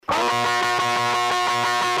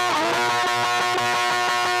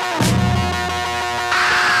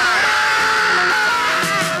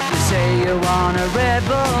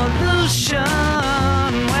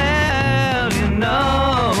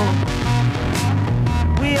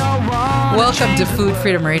Welcome to Food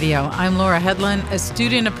Freedom Radio. I'm Laura Hedlund, a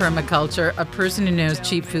student of permaculture, a person who knows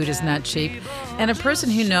cheap food is not cheap, and a person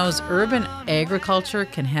who knows urban agriculture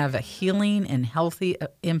can have a healing and healthy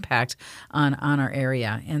impact on our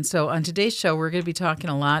area. And so on today's show, we're going to be talking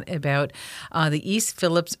a lot about the East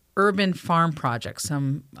Phillips Urban Farm Project.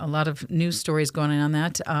 A lot of news stories going on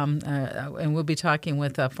that, and we'll be talking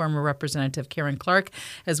with former Representative Karen Clark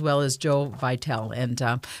as well as Joe Vitale.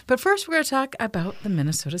 But first, we're going to talk about the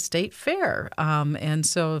Minnesota State Fair. And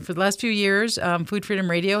so, for the last few years, Food Freedom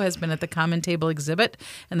Radio has been at the Common Table exhibit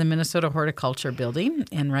in the Minnesota Horticulture Building.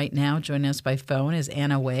 And right now, joining us by phone is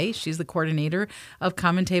Anna Way. She's the coordinator of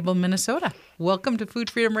Common Table Minnesota. Welcome to Food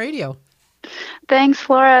Freedom Radio. Thanks,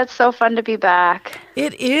 Laura. It's so fun to be back.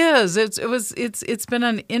 It is. It's been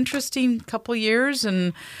an interesting couple years,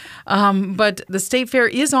 and but the state fair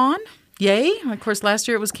is on. Yay! Of course, last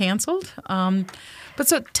year it was canceled. But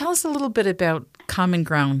so tell us a little bit about Common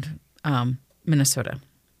Ground, Minnesota.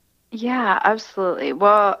 Yeah, absolutely.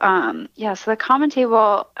 Well, so the Common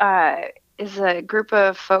Table is a group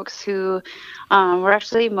of folks who were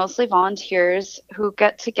actually mostly volunteers who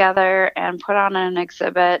get together and put on an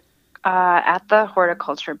exhibit at the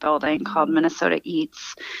horticulture building called Minnesota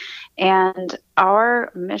Eats. And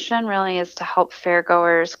our mission really is to help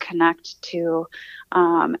fairgoers connect to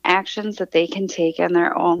actions that they can take in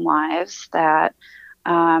their own lives that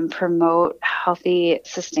promote healthy,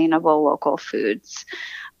 sustainable local foods.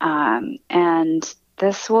 And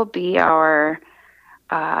this will be our,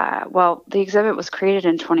 the exhibit was created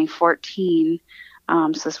in 2014.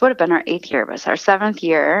 So this would have been our 8th year, but it's our 7th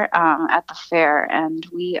year at the fair, and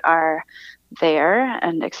we are there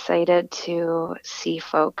and excited to see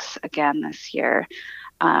folks again this year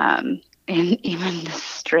in even this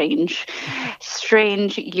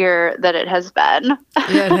strange year that it has been.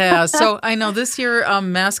 Yeah, it has. So I know this year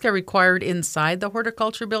masks are required inside the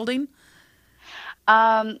horticulture building.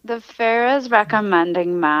 The fair is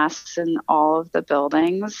recommending masks in all of the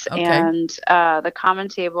buildings, okay. And the Common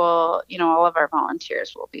Table, all of our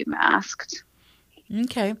volunteers will be masked.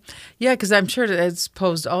 Okay. Yeah, because I'm sure it's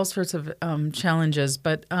posed all sorts of challenges.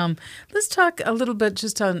 But let's talk a little bit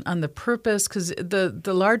just on the purpose, because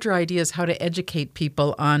the larger idea is how to educate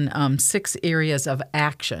people on 6 areas of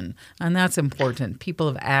action. And that's important, people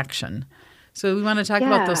of action. So we want to talk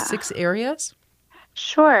about those 6 areas?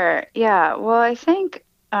 Sure. Yeah. Well, I think,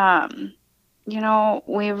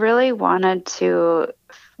 we really wanted to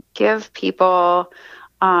give people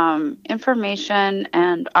information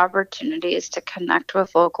and opportunities to connect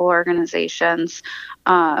with local organizations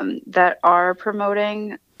that are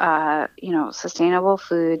promoting, sustainable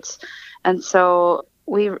foods. And so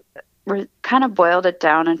we kind of boiled it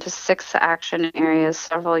down into 6 action areas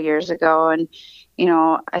several years ago. And,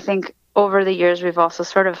 I think over the years, we've also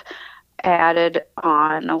sort of added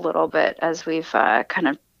on a little bit as we've kind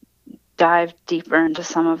of dived deeper into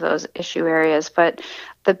some of those issue areas. But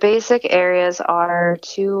the basic areas are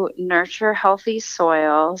to nurture healthy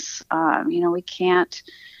soils. We can't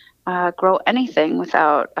grow anything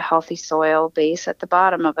without a healthy soil base at the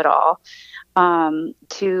bottom of it all.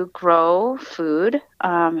 To grow food.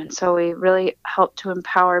 And so we really help to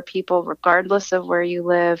empower people regardless of where you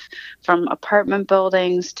live, from apartment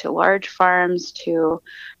buildings to large farms to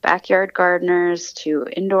backyard gardeners to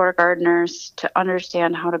indoor gardeners, to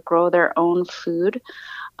understand how to grow their own food.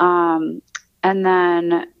 And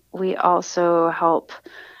then we also help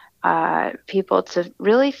people to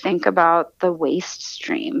really think about the waste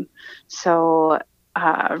stream. So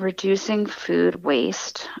reducing food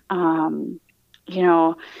waste.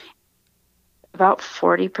 About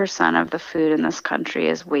 40% of the food in this country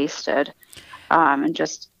is wasted,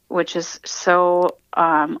 which is so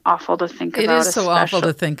awful to think about. It is so awful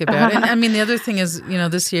to think about. And I mean, the other thing is,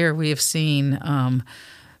 this year we have seen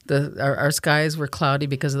our skies were cloudy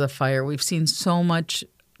because of the fire. We've seen so much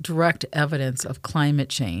direct evidence of climate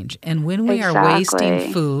change. And when we are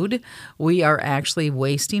wasting food, we are actually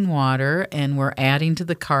wasting water, and we're adding to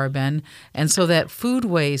the carbon. And so that food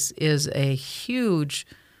waste is a huge,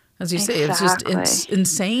 as you say, it's just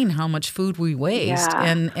insane how much food we waste.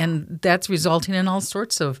 Yeah. And that's resulting in all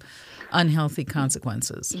sorts of unhealthy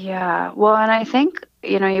consequences. Yeah. Well, and I think,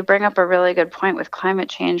 you bring up a really good point with climate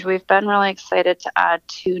change. We've been really excited to add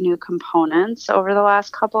 2 new components over the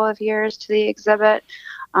last couple of years to the exhibit.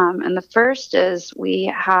 And the first is we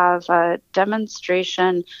have a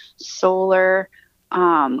demonstration solar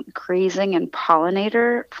grazing and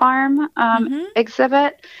pollinator farm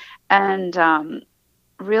exhibit. And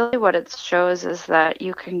really what it shows is that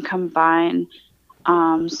you can combine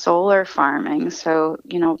solar farming, so,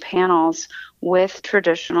 panels, with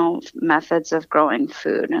traditional methods of growing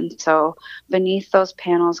food. And so beneath those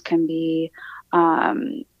panels can be,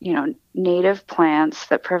 native plants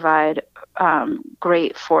that provide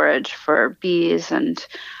great forage for bees and,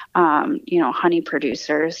 honey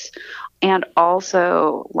producers, and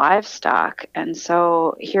also livestock. And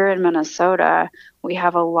so here in Minnesota, we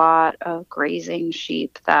have a lot of grazing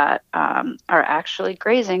sheep that are actually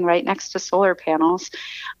grazing right next to solar panels.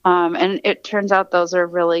 And it turns out those are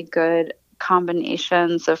really good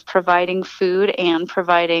combinations of providing food and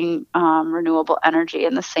providing renewable energy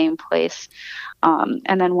in the same place.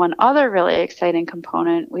 And then one other really exciting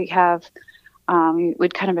component we have,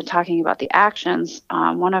 we'd kind of been talking about the actions.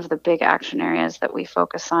 One of the big action areas that we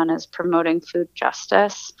focus on is promoting food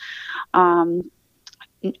justice.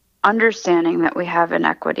 Understanding that we have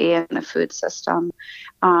inequity in the food system,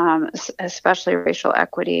 especially racial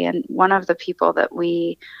equity. And one of the people that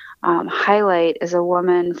we highlight is a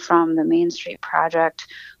woman from the Main Street Project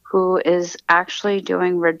who is actually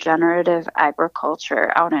doing regenerative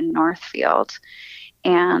agriculture out in Northfield.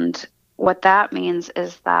 And what that means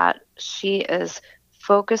is that she is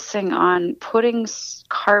focusing on putting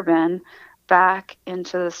carbon back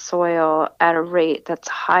into the soil at a rate that's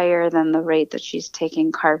higher than the rate that she's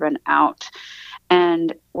taking carbon out.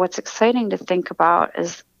 And what's exciting to think about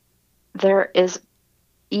is there is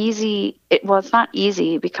it's not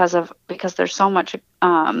easy because there's so much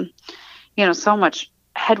so much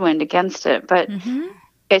headwind against it, but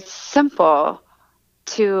it's simple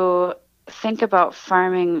to think about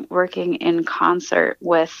farming working in concert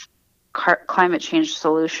with climate change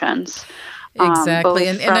solutions. Exactly.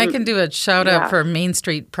 And I can do a shout out for Main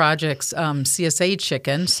Street Project's CSA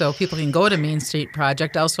chicken, so people can go to Main Street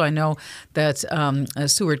Project. Also, I know that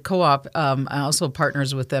Seward Co-op also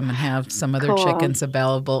partners with them and have some of their chickens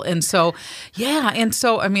available. And so,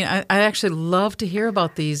 I mean, I actually love to hear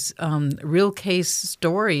about these real case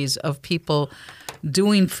stories of people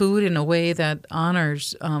doing food in a way that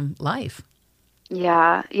honors life.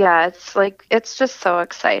 Yeah. It's just so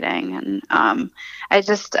exciting.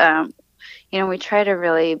 And we try to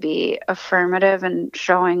really be affirmative and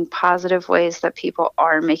showing positive ways that people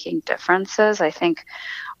are making differences. I think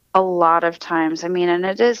a lot of times, and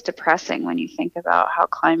it is depressing when you think about how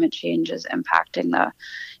climate change is impacting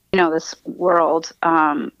this world.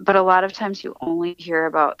 But a lot of times you only hear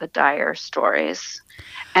about the dire stories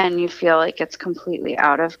and you feel like it's completely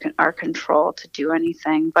out of our control to do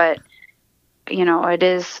anything. But,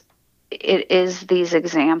 it is these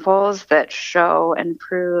examples that show and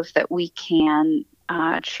prove that we can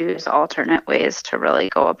choose alternate ways to really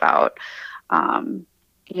go about our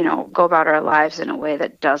lives in a way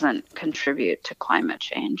that doesn't contribute to climate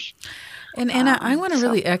change. And Anna, I want to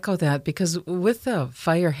really echo that, because with the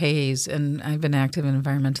fire haze, and I've been active in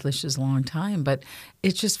environmental issues a long time, but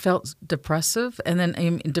it just felt depressive and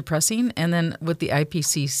then depressing. And then with the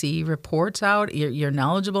IPCC reports out, you're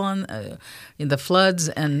knowledgeable on in the floods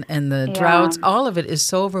and the droughts. All of it is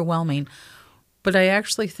so overwhelming. But I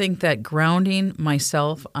actually think that grounding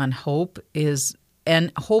myself on hope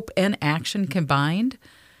and action combined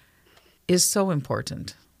is so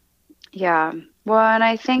important. Yeah. Well, and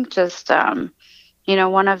I think just,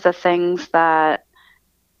 one of the things that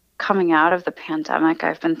coming out of the pandemic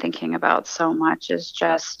I've been thinking about so much is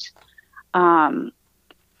just, acknowledging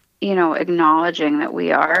that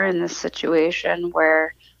we are in this situation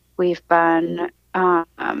where we've been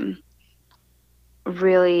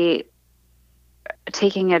really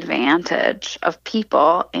taking advantage of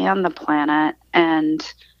people and the planet. And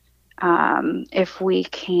if we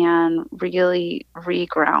can really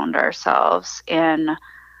reground ourselves in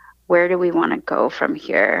where do we want to go from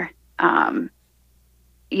here,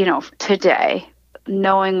 today,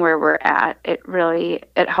 knowing where we're at,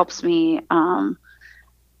 it helps me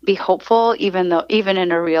be hopeful, even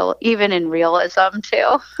in realism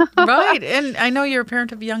too. Right. And I know you're a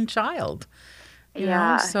parent of a young child.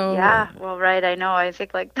 Well, right. I know. I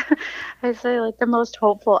think I say the most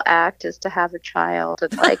hopeful act is to have a child.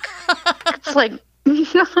 It's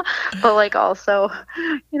but also,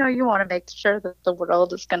 you want to make sure that the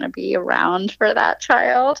world is going to be around for that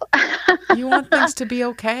child. You want things to be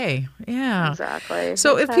okay. Yeah. Exactly.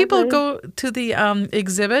 So if people go to the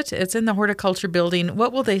exhibit, it's in the Horticulture Building,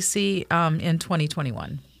 what will they see in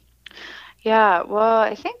 2021? Yeah. Well,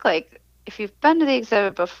 I think if you've been to the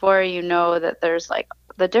exhibit before, you know that there's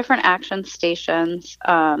the different action stations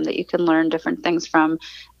that you can learn different things from.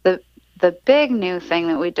 The big new thing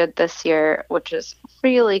that we did this year, which is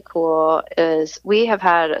really cool, is we have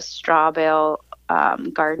had a straw bale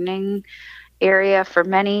gardening area for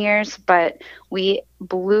many years, but we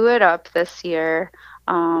blew it up this year.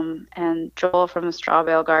 And Joel from the Straw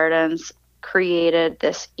Bale Gardens created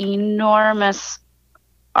this enormous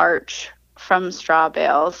arch from straw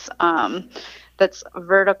bales that's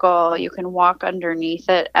vertical. You can walk underneath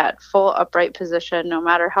it at full upright position, no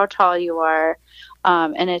matter how tall you are.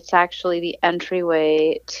 And it's actually the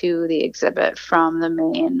entryway to the exhibit from the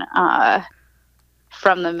main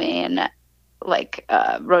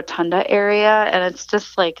rotunda area. And it's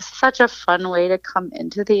just like such a fun way to come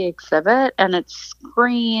into the exhibit, and it's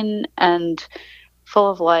green and full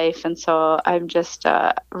of life. And so I'm just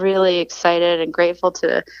really excited and grateful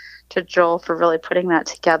to Joel for really putting that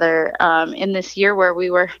together in this year where we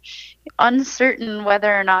were uncertain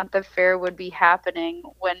whether or not the fair would be happening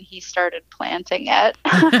when he started planting it.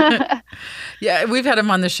 Yeah, we've had him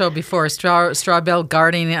on the show before, straw bale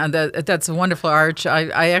gardening. That's a wonderful arch.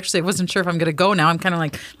 I actually wasn't sure if I'm going to go now. I'm kind of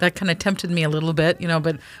like, that kind of tempted me a little bit,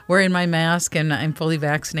 but wearing my mask and I'm fully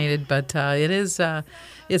vaccinated. But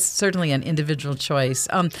it's certainly an individual choice.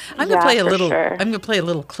 I'm going to play a little. Sure. I'm going to play a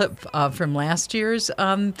little clip from last year's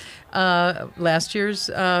time or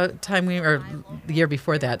the year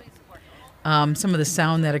before that. Some of the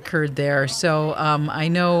sound that occurred there. So I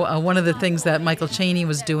know one of the things that Michael Chaney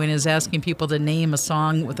was doing is asking people to name a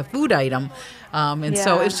song with a food item,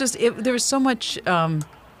 so it's just there was so much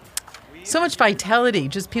vitality,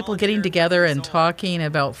 just people getting together and talking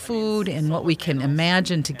about food and what we can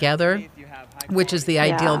imagine together, which is the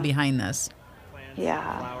ideal behind this.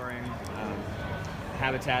 Yeah.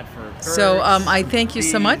 Habitat for birds. So I thank you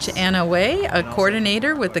so much, Anna Way, a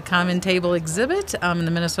coordinator with the Common Table exhibit in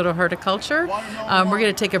the Minnesota Horticulture. We're going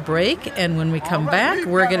to take a break, and when we come back,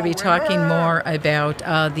 we're going to be talking more about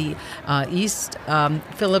the East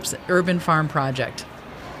Phillips Urban Farm Project.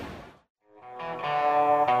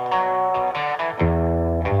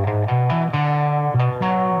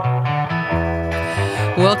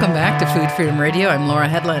 Welcome back to Food Freedom Radio. I'm Laura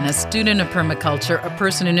Hedlund, a student of permaculture, a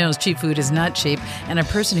person who knows cheap food is not cheap, and a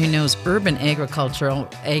person who knows urban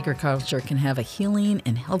agriculture can have a healing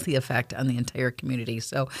and healthy effect on the entire community.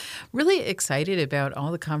 So really excited about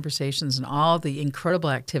all the conversations and all the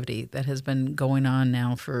incredible activity that has been going on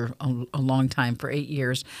now for a long time, for 8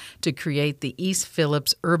 years, to create the East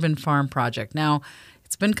Phillips Urban Farm Project. Now,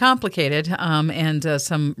 it's been complicated, and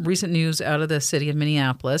some recent news out of the city of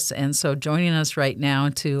Minneapolis. And so joining us right now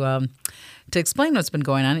to explain what's been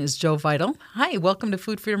going on is Joe Vital. Hi, welcome to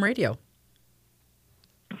Food Freedom Radio.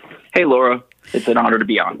 Hey, Laura. It's an honor to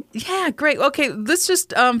be on. Yeah, great. Okay, let's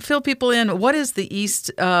just fill people in. What is the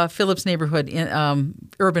East Phillips Neighborhood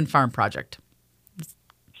Urban Farm Project?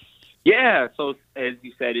 Yeah, so as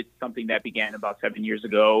you said, it's something that began about 7 years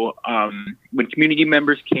ago when community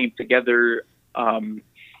members came together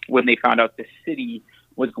when they found out the city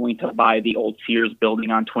was going to buy the old Sears building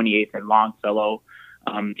on 28th and Longfellow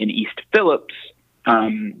in East Phillips.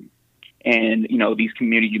 And, these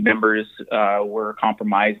community members were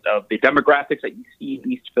compromised of the demographics that you see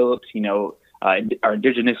in East Phillips, our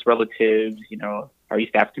indigenous relatives, our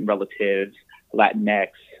East African relatives, Latinx,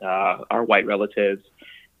 our white relatives.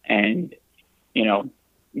 And,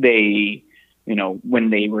 when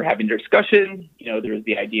they were having their discussion, there was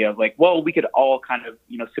the idea of like, well, we could all kind of,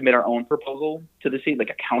 submit our own proposal to the city, like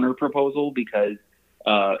a counter proposal, because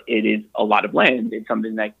it is a lot of land. It's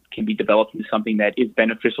something that can be developed into something that is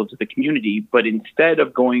beneficial to the community. But instead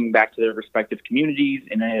of going back to their respective communities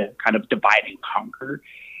in a kind of divide and conquer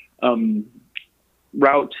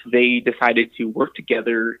route, they decided to work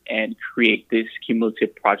together and create this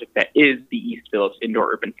cumulative project that is the East Phillips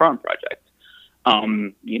Indoor Urban Farm Project.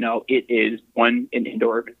 It is an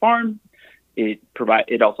indoor urban farm.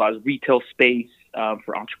 It also has retail space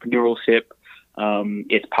for entrepreneurship.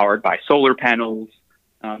 It's powered by solar panels.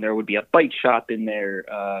 There would be a bike shop in their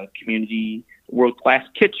community, world-class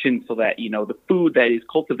kitchen, so that the food that is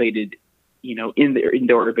cultivated, in their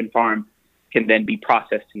indoor urban farm can then be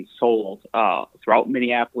processed and sold throughout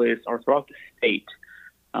Minneapolis or throughout the state.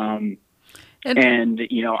 And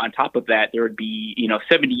on top of that, there would be,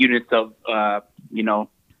 70 units of,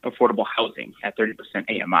 affordable housing at 30%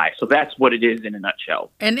 AMI. So that's what it is in a nutshell.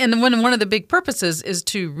 And one of the big purposes is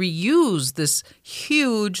to reuse this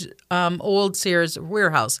huge old Sears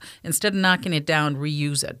warehouse. Instead of knocking it down,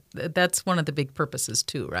 reuse it. That's one of the big purposes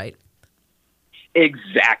too, right?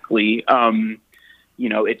 Exactly.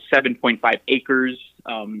 It's 7.5 acres.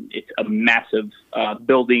 It's a massive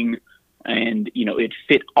building. And, it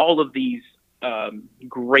fit all of these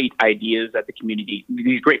great ideas that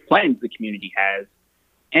these great plans the community has.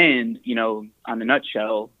 And, on the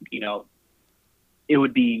nutshell, it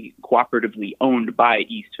would be cooperatively owned by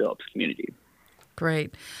East Phillips community.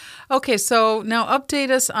 Great. Okay, so now update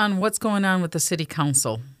us on what's going on with the city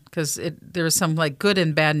council, because there was some good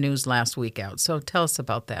and bad news last week out. So tell us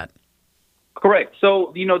about that. Correct.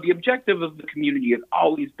 So, the objective of the community has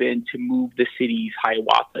always been to move the city's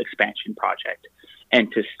Hiawatha expansion project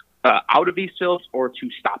and to out of East Phillips or to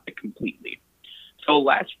stop it completely. So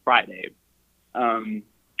last Friday, I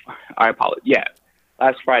apologize. Yeah,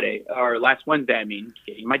 last Wednesday,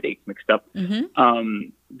 getting my dates mixed up.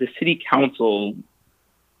 The city council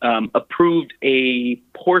approved a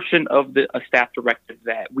portion of a staff directive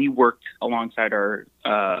that we worked alongside our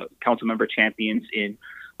council member champions in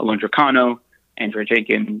Alondra Cano, Andrea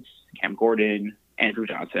Jenkins, Cam Gordon, Andrew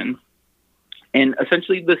Johnson. And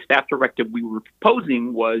essentially the staff directive we were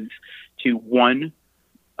proposing was to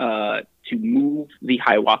move the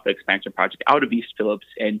Hiawatha expansion project out of East Phillips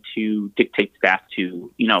and to dictate staff to,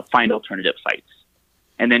 find alternative sites.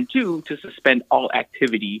 And then 2, to suspend all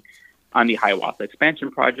activity on the Hiawatha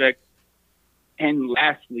expansion project. And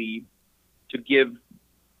lastly, to give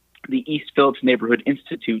the East Phillips Neighborhood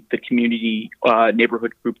Institute, the community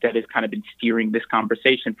neighborhood group that has kind of been steering this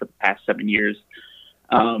conversation for the past 7 years,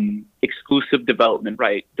 exclusive developing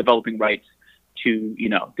rights to,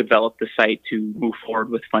 develop the site, to move forward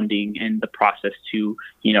with funding and the process to,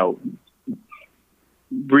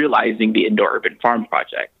 realizing the indoor urban farm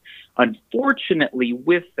project. Unfortunately,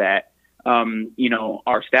 with that,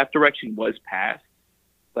 our staff direction was passed,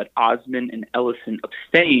 but Osmond and Ellison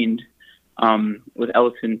abstained, with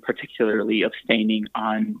Ellison particularly abstaining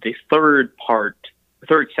on the third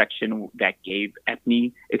section that gave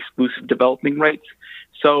EPNI exclusive developing rights.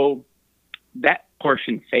 So that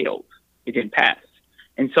portion failed. It didn't pass.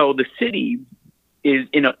 And so the city is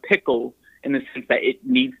in a pickle in the sense that it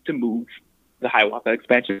needs to move the Hiawatha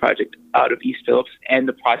expansion project out of East Phillips, and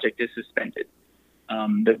the project is suspended.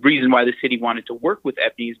 The reason why the city wanted to work with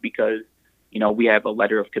EPNI is because, we have a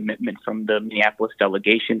letter of commitment from the Minneapolis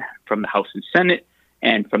delegation, from the House and Senate,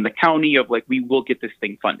 and from the county of we will get this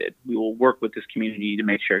thing funded. We will work with this community to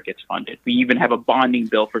make sure it gets funded. We even have a bonding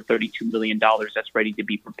bill for $32 million that's ready to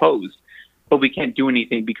be proposed, but we can't do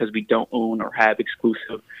anything because we don't own or have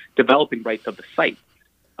exclusive developing rights of the site.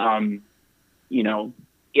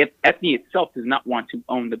 If EPNI itself does not want to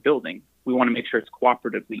own the building, we want to make sure it's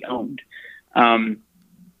cooperatively owned. And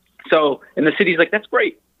the city's like, that's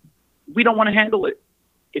great. We don't want to handle it.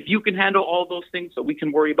 If you can handle all those things so we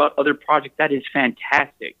can worry about other projects, that is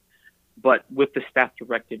fantastic. But with the staff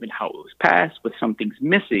directive and how it was passed, with some things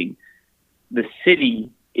missing, the city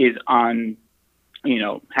is on,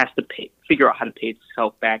 has to figure out how to pay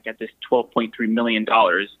itself back at this $12.3 million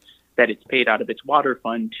that it's paid out of its water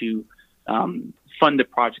fund to fund the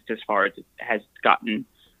project as far as it has gotten.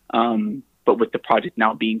 But with the project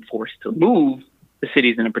now being forced to move, the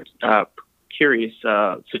city's in a precarious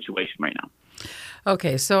situation right now.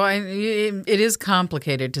 Okay, so it is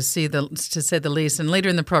complicated to say the least. And later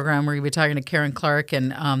in the program, we're going to be talking to Karen Clark,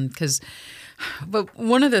 and but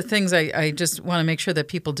one of the things I just want to make sure that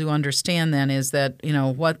people do understand then is that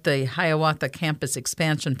what the Hiawatha Campus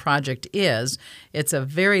Expansion Project is. It's a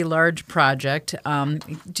very large project.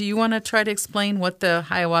 Do you want to try to explain what the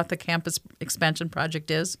Hiawatha Campus Expansion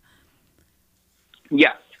Project is?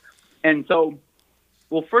 Yes, and so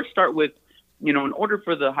we'll first start with, in order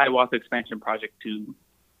for the Hiawatha Expansion Project to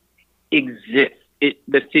exist,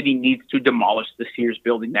 the city needs to demolish the Sears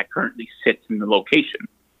building that currently sits in the location.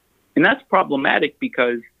 And that's problematic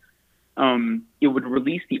because it would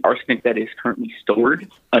release the arsenic that is currently stored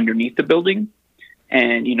underneath the building.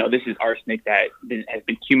 And, this is arsenic that has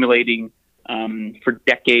been accumulating for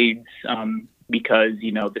decades because,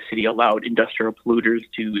 the city allowed industrial polluters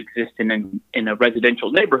to exist in a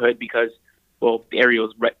residential neighborhood because, the area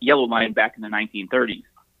was yellow lined back in the 1930s.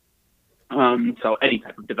 So any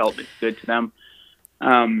type of development is good to them.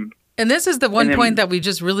 And this is the one point that we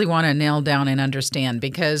just really want to nail down and understand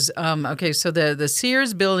because, so the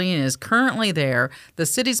Sears building is currently there. The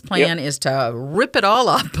city's plan is to rip it all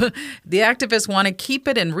up. The activists want to keep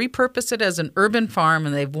it and repurpose it as an urban farm,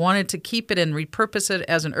 and they've wanted to keep it and repurpose it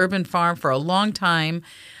as an urban farm for a long time.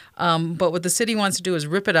 But what the city wants to do is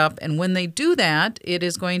rip it up. And when they do that, it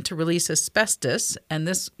is going to release asbestos. And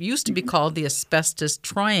this used to be called the asbestos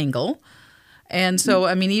triangle. And so,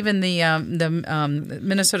 even the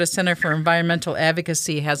Minnesota Center for Environmental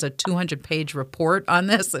Advocacy has a 200-page report on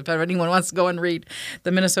this. If anyone wants to go and read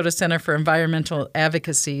the Minnesota Center for Environmental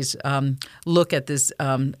Advocacy's look at this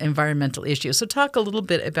environmental issue. So talk a little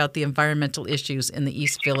bit about the environmental issues in the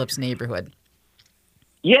East Phillips neighborhood.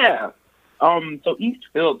 Yeah. So East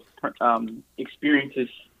Phillips experiences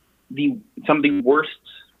some of the worst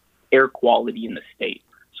air quality in the state.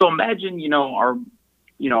 So imagine,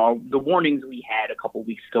 the warnings we had a couple of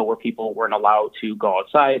weeks ago where people weren't allowed to go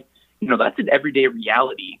outside. That's an everyday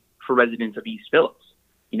reality for residents of East Phillips.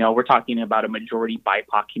 we're talking about a majority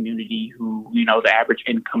BIPOC community who, the average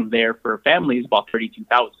income there for a family is about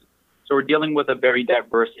 $32,000. So we're dealing with a very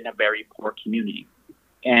diverse and a very poor community.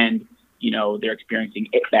 And, they're experiencing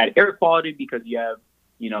bad air quality because you have,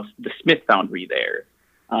 the Smith Foundry there,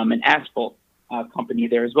 an asphalt company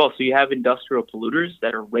there as well. So you have industrial polluters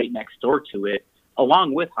that are right next door to it,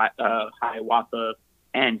 along with Hiawatha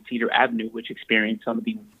and Cedar Avenue, which experience some of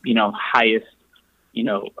the, highest,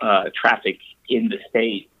 traffic in the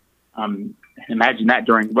state. Imagine that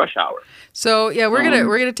during rush hour. So we're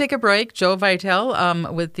gonna take a break. Joe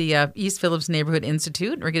Vitale with the East Phillips Neighborhood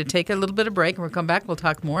Institute. We're gonna take a little bit of break, and we'll come back. We'll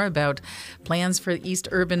talk more about plans for East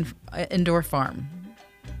Urban Indoor Farm.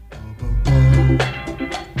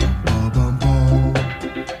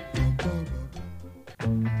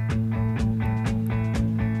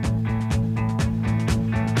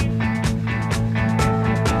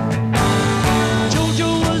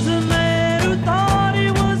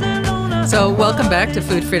 So welcome back to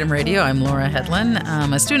Food Freedom Radio. I'm Laura Hedlund.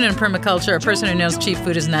 I'm a student in permaculture, a person who knows cheap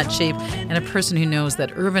food is not cheap, and a person who knows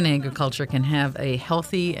that urban agriculture can have a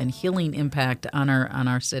healthy and healing impact on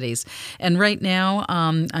our cities. And right now,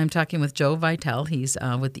 I'm talking with Joe Vitale. He's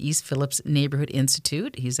with the East Phillips Neighborhood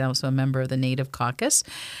Institute. He's also a member of the Native Caucus.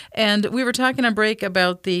 And we were talking on break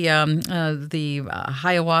about the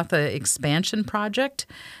Hiawatha expansion project.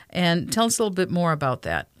 And tell us a little bit more about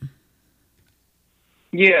that.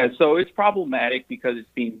 Yeah, so it's problematic because it's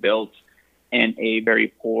being built in a very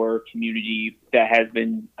poor community that has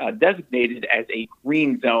been designated as a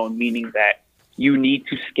green zone, meaning that you need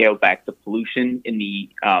to scale back the pollution in the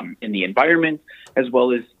environment, as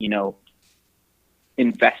well as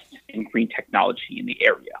invest in green technology in the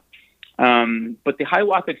area. But the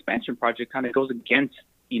Hiawatha expansion project kind of goes against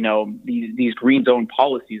these green zone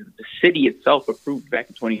policies that the city itself approved back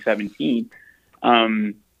in 2017.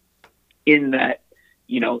 In that.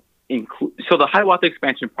 So the Hiawatha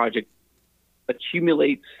expansion project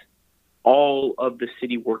accumulates all of the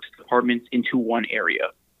city works departments into one area.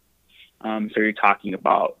 So you're talking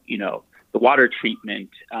about, the water treatment,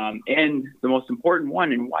 and the most important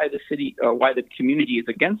one, and why the community is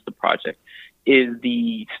against the project, is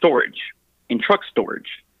the storage and truck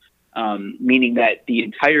storage, meaning that the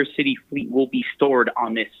entire city fleet will be stored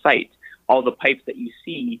on this site. All the pipes that you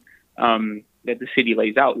see that the city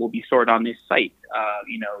lays out will be stored on this site.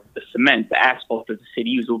 The cement, the asphalt that the city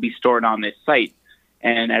uses will be stored on this site.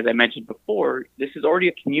 And as I mentioned before, this is already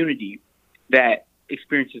a community that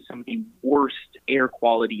experiences some of the worst air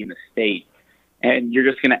quality in the state. And you're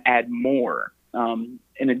just going to add more. In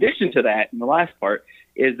addition to that, and the last part,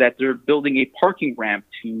 is that they're building a parking ramp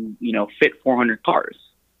to, fit 400 cars.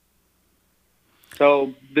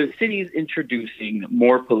 So the city is introducing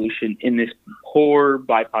more pollution in this poor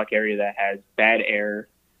BIPOC area that has bad air,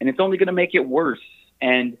 and it's only going to make it worse.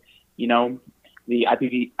 And, the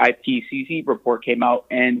IPCC report came out,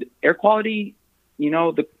 and air quality,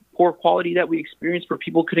 the poor quality that we experience where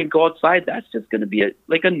people couldn't go outside, that's just going to be a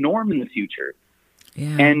norm in the future.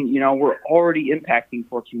 Yeah. And, we're already impacting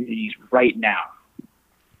poor communities right now.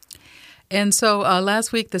 And so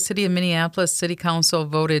last week, the City of Minneapolis City Council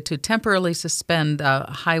voted to temporarily suspend the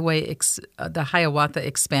Hiawatha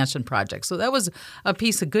expansion project. So that was a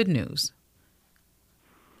piece of good news.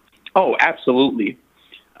 Oh, absolutely.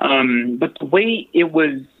 But the way it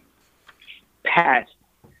was passed,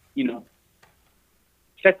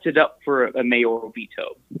 sets it up for a mayoral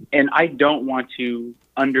veto. And I don't want to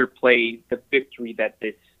underplay the victory that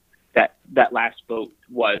that last vote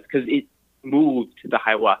was, because it moved the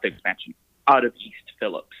Hiawatha expansion out of East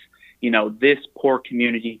Phillips. This poor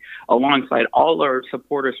community, alongside all our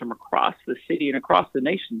supporters from across the city and across the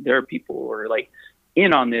nation, there are people who are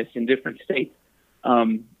in on this in different states.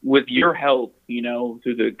 With your help, through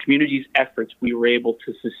the community's efforts, we were able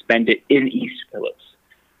to suspend it in East Phillips.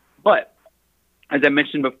 But as I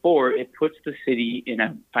mentioned before, it puts the city in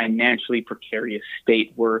a financially precarious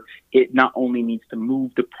state where it not only needs to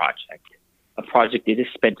move the project, a project it has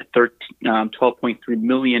spent $12.3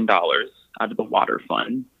 million out of the water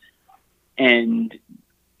fund. And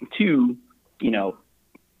two,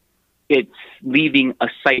 it's leaving a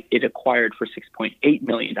site it acquired for $6.8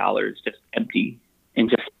 million just empty and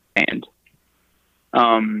just sand.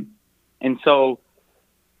 And so,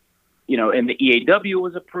 and the EAW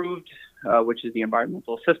was approved, which is the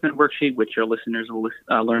Environmental Assessment Worksheet, which your listeners will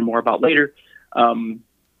learn more about later.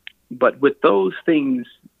 But with those things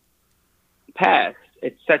passed,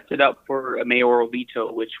 it sets it up for a mayoral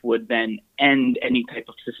veto, which would then end any type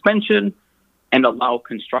of suspension and allow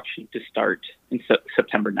construction to start in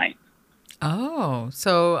September 9th. Oh,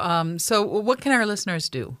 so what can our listeners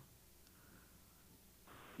do?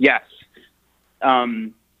 Yes.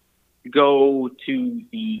 go to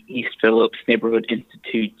the East Phillips Neighborhood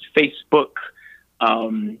Institute Facebook,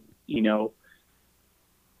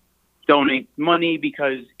 donate money,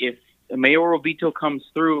 because if a mayoral veto comes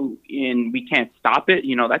through and we can't stop it,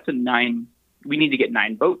 we need to get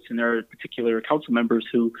 9 votes, and there are particular council members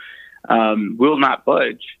who will not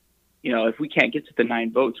budge. If we can't get to the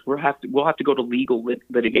 9 votes, we'll have to go to legal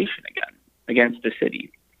litigation again against the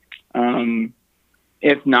city.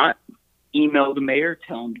 If not, email the mayor,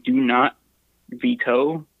 tell him do not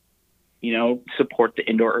veto, support the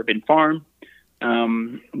indoor urban farm.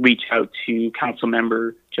 Reach out to Council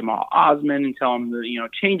Member Jamal Osman and tell him to,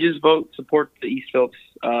 change his vote, support the East Phillips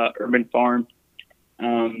urban farm.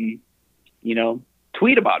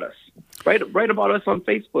 Tweet about us, write about us on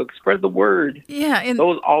Facebook, spread the word. Yeah, and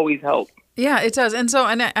those always help. Yeah, it does. And so,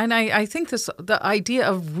 I think the idea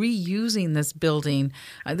of reusing this building,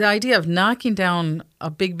 the idea of knocking down a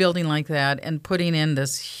big building like that and putting in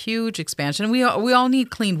this huge expansion. We all need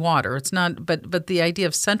clean water. It's not, but the idea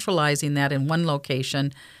of centralizing that in one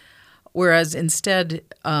location, whereas instead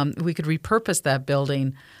we could repurpose that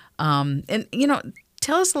building.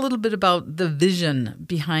 Tell us a little bit about the vision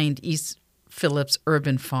behind East Phillips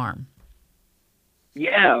Urban Farm.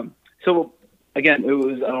 Yeah. So again, it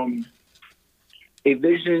was a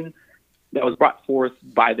vision that was brought forth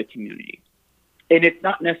by the community. And it's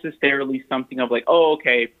not necessarily something of like, oh,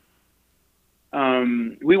 okay,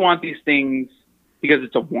 we want these things because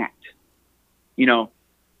it's a want. An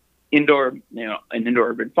indoor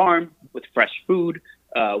urban farm with fresh food,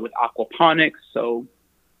 with aquaponics. So,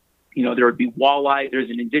 there would be walleye. There's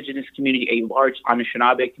an indigenous community, a large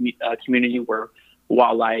Anishinaabe community where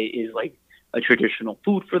walleye is like a traditional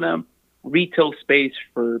food for them. Retail space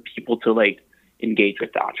for people to engage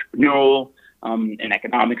with the entrepreneurial and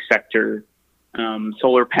economic sector.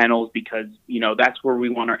 Solar panels, because that's where we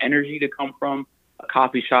want our energy to come from. A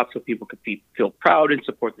coffee shop so people could feel proud and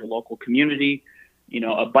support their local community.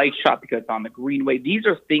 A bike shop because it's on the greenway. These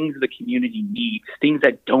are things the community needs, things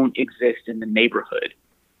that don't exist in the neighborhood.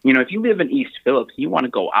 If you live in East Phillips, you want to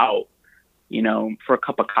go out, for a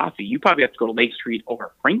cup of coffee, you probably have to go to Lake Street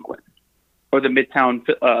or Franklin or the Midtown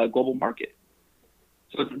Global Market.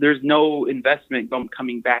 So there's no investment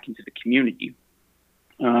coming back into the community.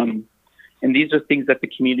 And these are things that the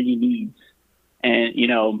community needs. And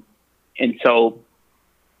so,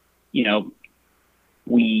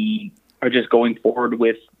 we are just going forward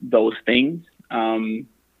with those things.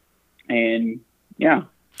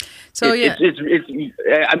 So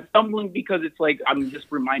I'm stumbling because it's like I'm just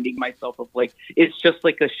reminding myself of it's just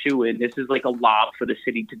like a shoe-in. This is like a lob for the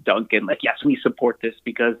city to dunk in. Yes, we support this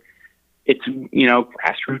because it's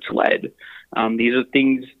grassroots led. These are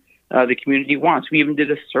things the community wants. We even did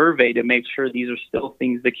a survey to make sure these are still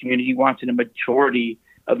things the community wants, and a majority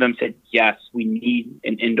of them said yes, we need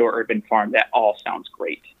an indoor urban farm. That all sounds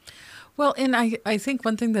great. Well, and I think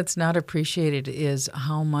one thing that's not appreciated is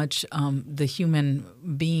how much the human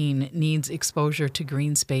being needs exposure to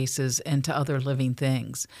green spaces and to other living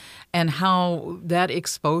things, and how that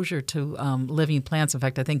exposure to living plants. In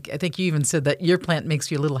fact, I think you even said that your plant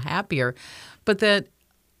makes you a little happier, but that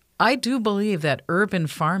I do believe that urban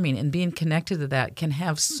farming and being connected to that can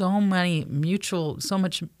have so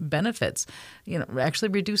much benefits. Actually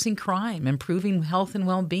reducing crime, improving health and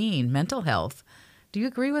well-being, mental health. Do you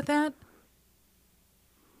agree with that?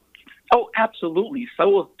 Oh, absolutely.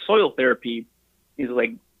 Soil therapy is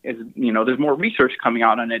there's more research coming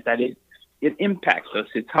out on it that it impacts us.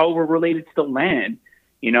 It's how we're related to the land.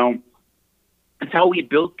 It's how we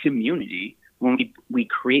build community when we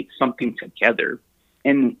create something together.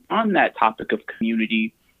 And on that topic of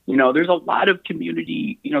community, there's a lot of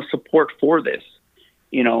community, support for this,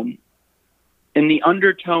 in the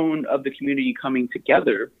undertone of the community coming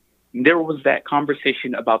together. There was that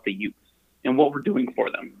conversation about the youth and what we're doing for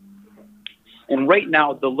them. And right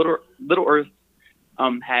now, the Little Earth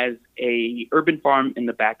has a urban farm in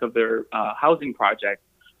the back of their housing project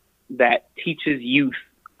that teaches youth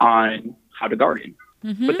on how to garden.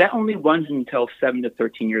 Mm-hmm. But that only runs until 7 to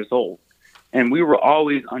 13 years old. And we were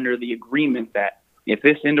always under the agreement that if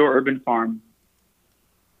this indoor urban farm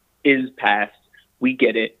is passed, we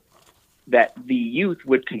get it, that the youth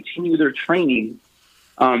would continue their training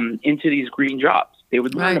into these green jobs. They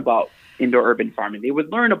would learn about indoor urban farming. They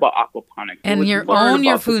would learn about aquaponics. And you own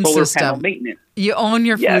your food system. You own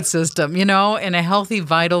your food system, in a healthy,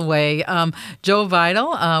 vital way. Joe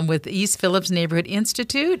Vidal with East Phillips Neighborhood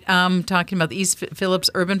Institute, talking about the East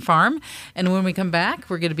Phillips Urban Farm. And when we come back,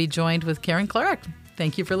 we're going to be joined with Karen Clark.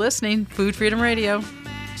 Thank you for listening. Food Freedom Radio.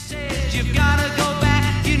 You've got to go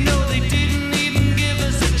back. They didn't even give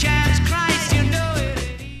us a chance. Christ, it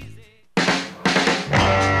ain't easy.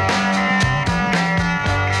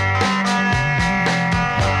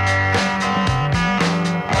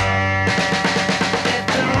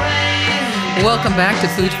 Welcome back to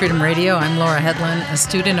Food Freedom Radio. I'm Laura Hedlund, a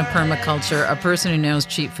student of permaculture, a person who knows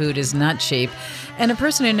cheap food is not cheap, and a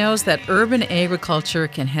person who knows that urban agriculture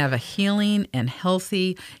can have a healing and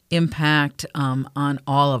healthy impact on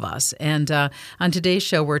all of us. And on today's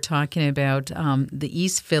show, we're talking about the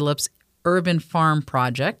East Phillips Urban Farm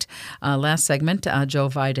Project. Last segment, Joe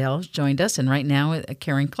Vidal joined us, and right now,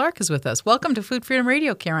 Karen Clark is with us. Welcome to Food Freedom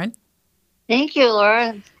Radio, Karen. Thank you,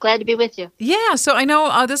 Laura. Glad to be with you. Yeah, so I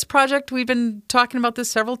know this project, we've been talking about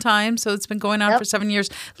this several times, so it's been going on for 7 years.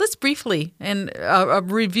 Let's briefly and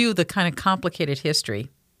review the kind of complicated history.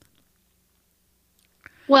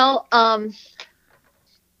 Well, the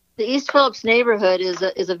East Phillips neighborhood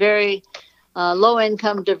is a very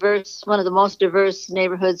low-income, diverse, one of the most diverse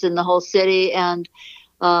neighborhoods in the whole city, and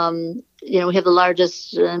we have the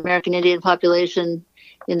largest American Indian population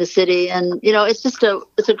in the city, and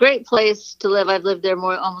it's a great place to live. I've lived there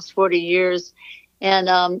almost 40 years, and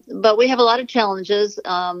but we have a lot of challenges.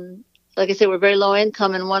 Like I said, we're very low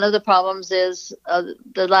income, and one of the problems is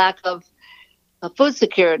the lack of food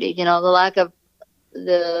security. The lack of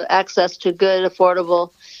the access to good,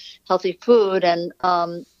 affordable, healthy food. And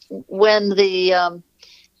when the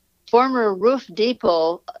former Roof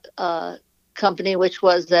Depot company, which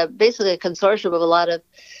was basically a consortium of a lot of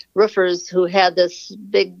roofers who had this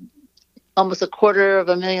big, almost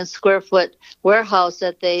 250,000 square foot warehouse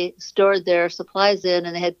that they stored their supplies in,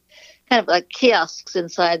 and they had kind of like kiosks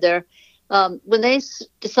inside there. When they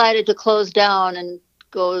decided to close down and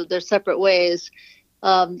go their separate ways,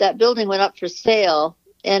 that building went up for sale,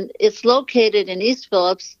 and it's located in East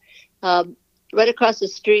Phillips, right across the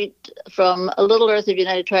street from a Little Earth of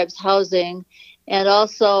United Tribes housing, and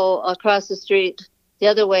also across the street the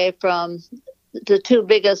other way from the two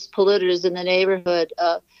biggest polluters in the neighborhood,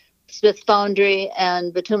 Smith Foundry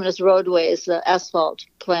and Bituminous Roadways, the asphalt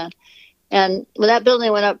plant. And when that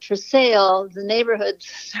building went up for sale, the neighborhood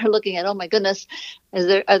started looking at, oh my goodness, are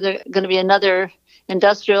there going to be another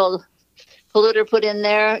industrial polluter put in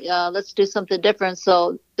there? Let's do something different.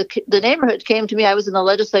 So the neighborhood came to me. I was in the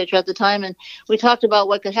legislature at the time, and we talked about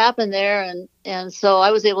what could happen there. And so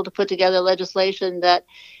I was able to put together legislation that,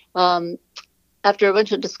 after a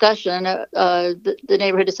bunch of discussion, the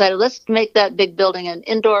neighborhood decided, let's make that big building an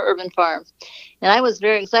indoor urban farm. And I was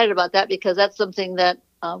very excited about that because that's something that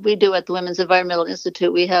we do at the Women's Environmental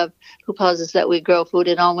Institute. We have hoop houses that we grow food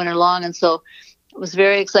in all winter long. And so I was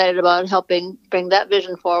very excited about helping bring that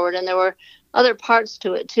vision forward. And there were other parts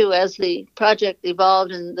to it, too, as the project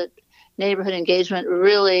evolved and the neighborhood engagement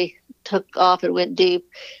really took off and went deep.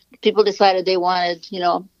 People decided they wanted,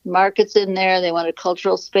 markets in there. They wanted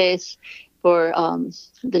cultural space for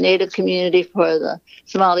the Native community, for the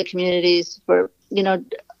Somali communities, for,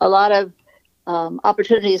 a lot of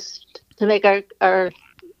opportunities to make our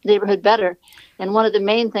neighborhood better. And one of the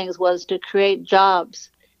main things was to create jobs,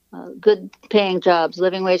 good paying jobs,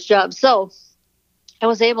 living wage jobs. So I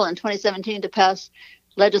was able in 2017 to pass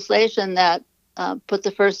legislation that put the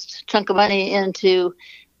first chunk of money into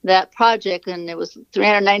that project. And it was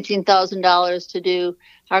 $319,000 to do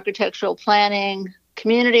architectural planning,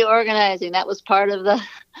 community organizing. That was part of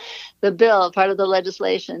the bill, part of the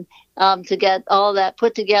legislation, to get all that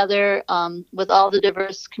put together with all the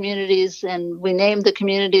diverse communities. And we named the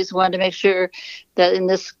communities. We wanted to make sure that in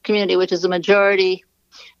this community, which is a majority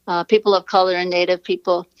people of color and Native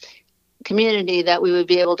people community, that we would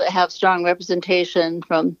be able to have strong representation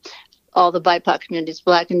from all the BIPOC communities,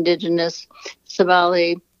 Black, Indigenous,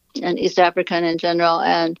 Somali, and East African in general,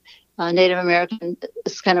 and Native American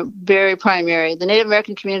is kind of very primary. The Native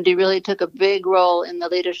American community really took a big role in the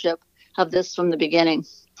leadership of this from the beginning.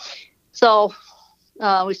 So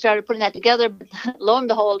we started putting that together. But lo and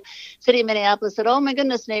behold, City of Minneapolis said, oh my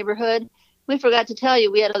goodness, neighborhood, we forgot to tell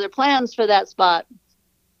you we had other plans for that spot.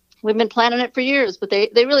 We've been planning it for years, but they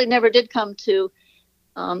really never did come to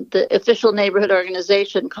the official neighborhood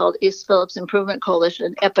organization called East Phillips Improvement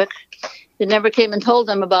Coalition, EPIC. They never came and told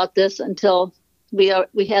them about this until we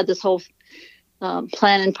had this whole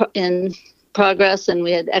plan in progress, and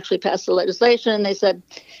we had actually passed the legislation. They said,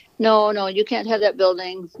 no, you can't have that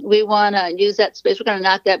building. We want to use that space. We're going to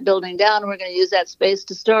knock that building down, and we're going to use that space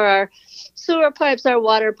to store our sewer pipes, our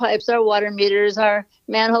water meters, our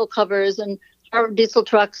manhole covers, and our diesel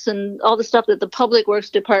trucks, and all the stuff that the Public Works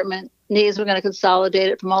Department needs. We're going to consolidate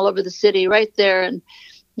it from all over the city right there, and,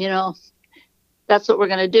 that's what we're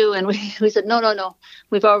going to do. And we said, no,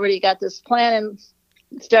 we've already got this plan,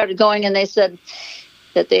 and started going. And they said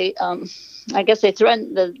that they, I guess they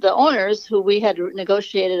threatened the owners, who we had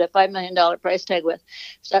negotiated a $5 million price tag with,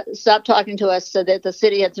 stopped talking to us, said that the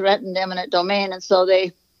city had threatened eminent domain. And so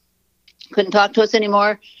they couldn't talk to us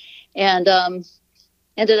anymore. And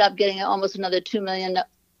ended up getting almost another $2 million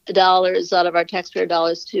out of our taxpayer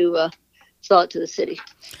dollars to sell it to the city.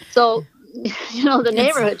 So, the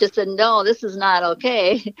neighborhood just said, no, this is not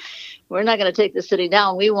okay. We're not going to take the city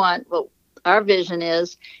down. We want what our vision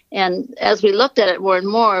is. And as we looked at it more and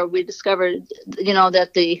more, we discovered,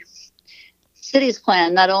 that the city's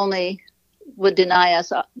plan not only would deny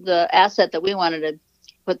us the asset that we wanted to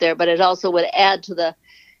put there, but it also would add to the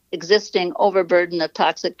existing overburden of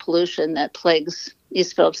toxic pollution that plagues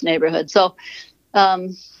East Phillips neighborhood. So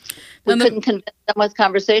we couldn't convince them with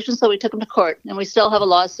conversation, so we took them to court, and we still have a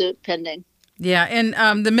lawsuit pending. Yeah,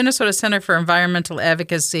 and the Minnesota Center for Environmental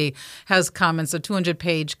Advocacy has comments, a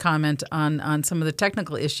 200-page comment on some of the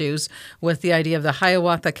technical issues with the idea of the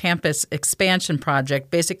Hiawatha Campus expansion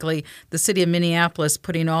project, basically the city of Minneapolis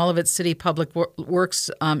putting all of its city public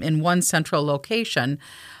works in one central location.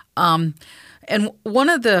 And one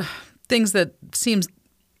of the things that seems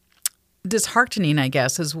disheartening, I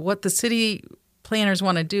guess, is what the city planners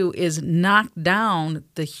want to do is knock down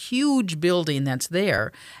the huge building that's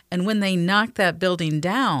there. And when they knock that building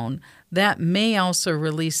down, that may also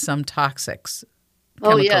release some toxics.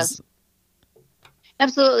 Oh, yes.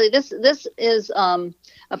 Absolutely. This is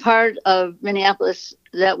a part of Minneapolis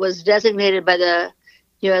that was designated by the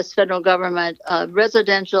U.S. federal government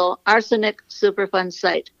residential arsenic superfund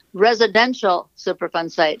site. Residential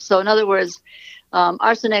superfund site. So in other words,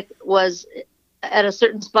 arsenic was at a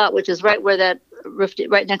certain spot, which is right where that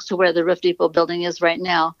right next to where the Roof Depot building is right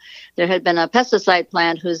now. There had been a pesticide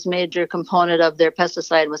plant whose major component of their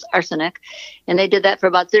pesticide was arsenic. And they did that for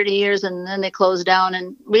about 30 years, and then they closed down.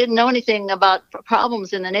 And we didn't know anything about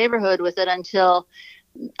problems in the neighborhood with it until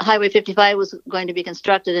Highway 55 was going to be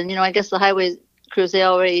constructed. And, I guess the highway crews, they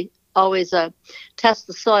always test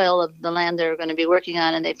the soil of the land they're going to be working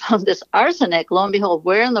on. And they found this arsenic. Lo and behold,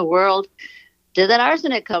 where in the world did that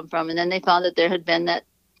arsenic come from? And then they found that there had been that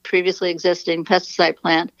previously existing pesticide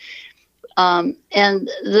plant. And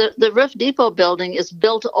the Roof Depot building is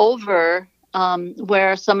built over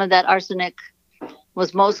where some of that arsenic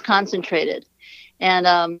was most concentrated.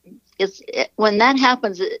 And when that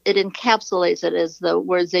happens, it encapsulates it, is the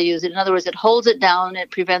words they use. In other words, it holds it down, it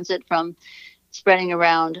prevents it from spreading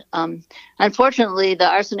around. Unfortunately, the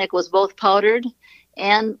arsenic was both powdered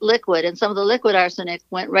and liquid, and some of the liquid arsenic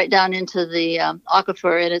went right down into the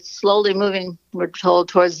aquifer, and it's slowly moving, we're told,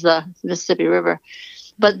 towards the Mississippi River.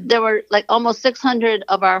 But there were like almost 600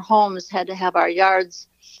 of our homes had to have our yards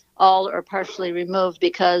all or partially removed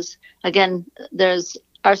because, again, there's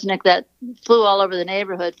arsenic that flew all over the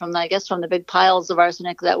neighborhood from the big piles of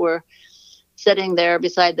arsenic that were sitting there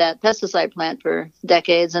beside that pesticide plant for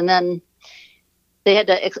decades. And then they had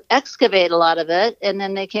to excavate a lot of it, and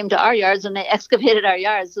then they came to our yards and they excavated our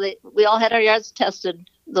yards. So we all had our yards tested,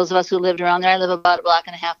 those of us who lived around there. I live about a block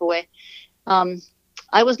and a half away.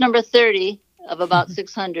 I was number 30 of about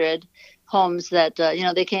 600 homes that,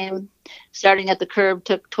 they came starting at the curb,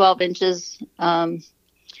 took 12 inches, and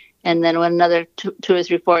then went another 2 or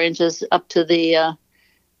 3, 4 inches up to the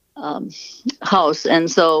house.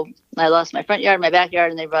 And so I lost my front yard, my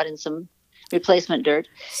backyard, and they brought in some replacement dirt.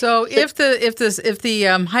 So if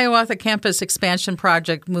the Hiawatha Campus expansion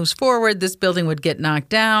project moves forward, this building would get knocked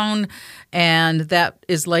down, and that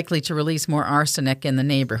is likely to release more arsenic in the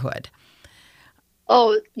neighborhood.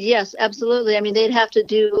 Oh, yes, absolutely. I mean, they'd have to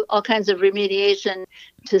do all kinds of remediation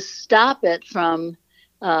to stop it from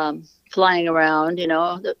flying around.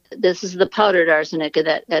 This is the powdered arsenic in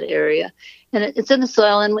that area, and it's in the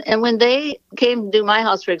soil. And when they came to do my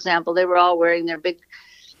house, for example, they were all wearing their big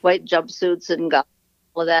white jumpsuits and all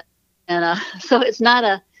of that, and so it's not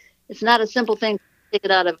a simple thing to take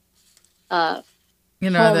it out of.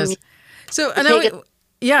 This. So I know.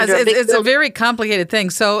 Yeah, it's a very complicated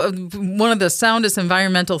thing. So one of the soundest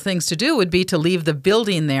environmental things to do would be to leave the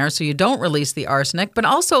building there so you don't release the arsenic, but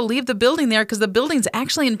also leave the building there because the building's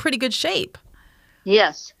actually in pretty good shape.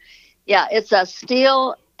 Yes. Yeah, it's a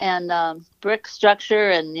steel and brick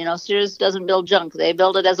structure, and, Sears doesn't build junk. They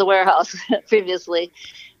built it as a warehouse previously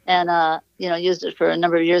and, used it for a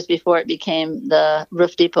number of years before it became the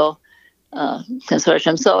Roof Depot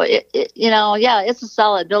consortium. So it's a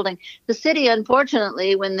solid building. The city,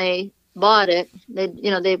 unfortunately, when they bought it,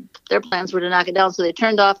 their plans were to knock it down, so they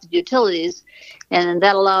turned off the utilities, and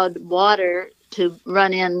that allowed water to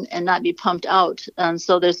run in and not be pumped out.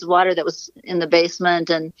 So there's water that was in the basement,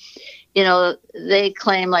 and they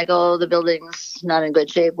claim the building's not in good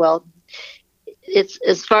shape. Well, it's,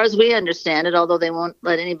 as far as we understand it, although they won't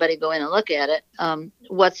let anybody go in and look at it,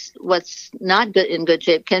 what's not good in good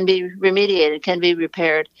shape can be remediated, can be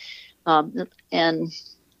repaired. And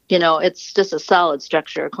it's just a solid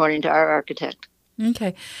structure according to our architect.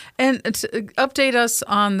 Okay. And update us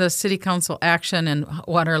on the City Council action and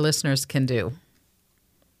what our listeners can do.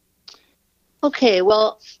 Okay,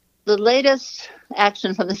 well, the latest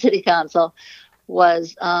action from the City Council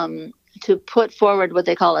was to put forward what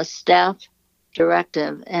they call a staff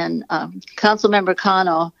directive. And Councilmember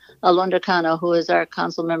Cano, Alondra Cano, who is our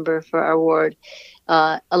council member for our ward,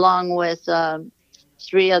 along with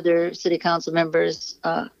 3 other City Council members,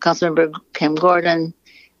 Councilmember Kim Gordon,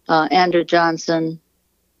 Andrew Johnson,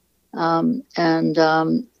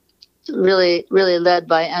 and really led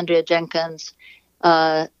by Andrea Jenkins.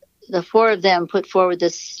 The 4 of them put forward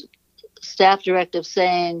this staff directive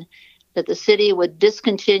saying that the city would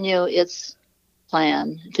discontinue its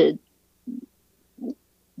plan to,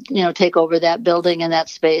 take over that building and that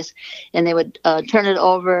space, and they would turn it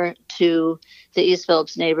over to the East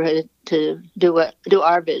Phillips neighborhood to do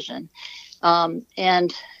our vision.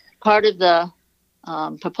 And part of the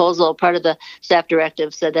proposal, part of the staff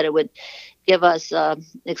directive said that it would give us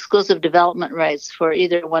exclusive development rights for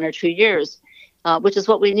either 1 or 2 years, which is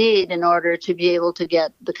what we need in order to be able to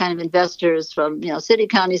get the kind of investors from, city,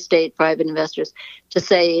 county, state, private investors to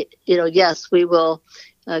say, yes, we will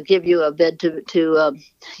give you a bid to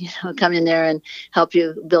come in there and help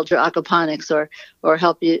you build your aquaponics or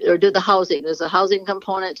help you or do the housing. There's a housing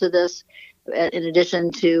component to this in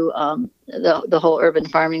addition to the whole urban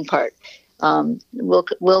farming part.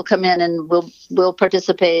 We'll come in and we'll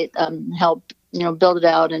participate, help build it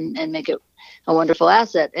out and make it a wonderful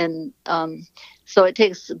asset. And so it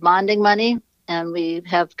takes bonding money, and we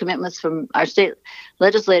have commitments from our state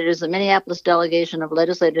legislators. The Minneapolis delegation of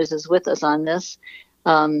legislators is with us on this.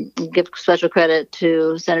 Give special credit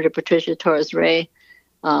to Senator Patricia Torres Ray.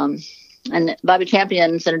 And Bobby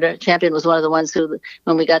Champion, Senator Champion, was one of the ones who,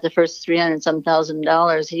 when we got the first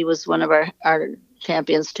 $300,000, he was one of our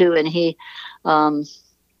champions too. And he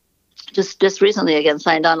just recently again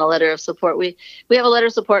signed on a letter of support. We have a letter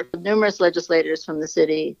of support from numerous legislators from the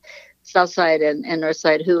city, South Side and North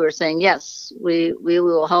Side, who are saying, yes, we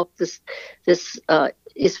will help this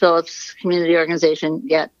East Phillips community organization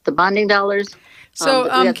get the bonding dollars.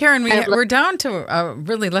 So, Karen, we're down to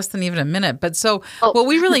really less than even a minute. But what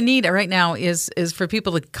we really need right now is for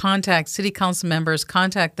people to contact city council members,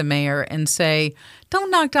 contact the mayor and say,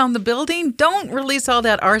 don't knock down the building. Don't release all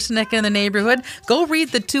that arsenic in the neighborhood. Go read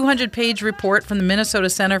the 200-page report from the Minnesota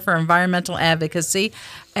Center for Environmental Advocacy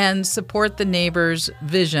and support the neighbors'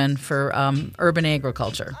 vision for urban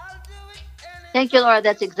agriculture. Thank you, Laura.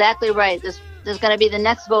 That's exactly right. There's going to be the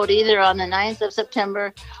next vote either on the 9th of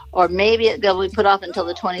September or maybe it'll be put off until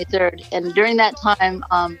the 23rd. And during that time,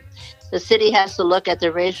 the city has to look at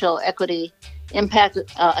the racial equity impact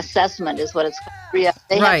assessment is what it's called.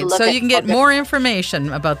 Right. So you can get more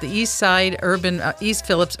information about the East Side East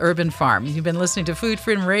Phillips Urban Farm. You've been listening to Food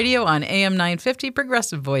Freedom Radio on AM 950,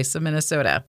 Progressive Voice of Minnesota.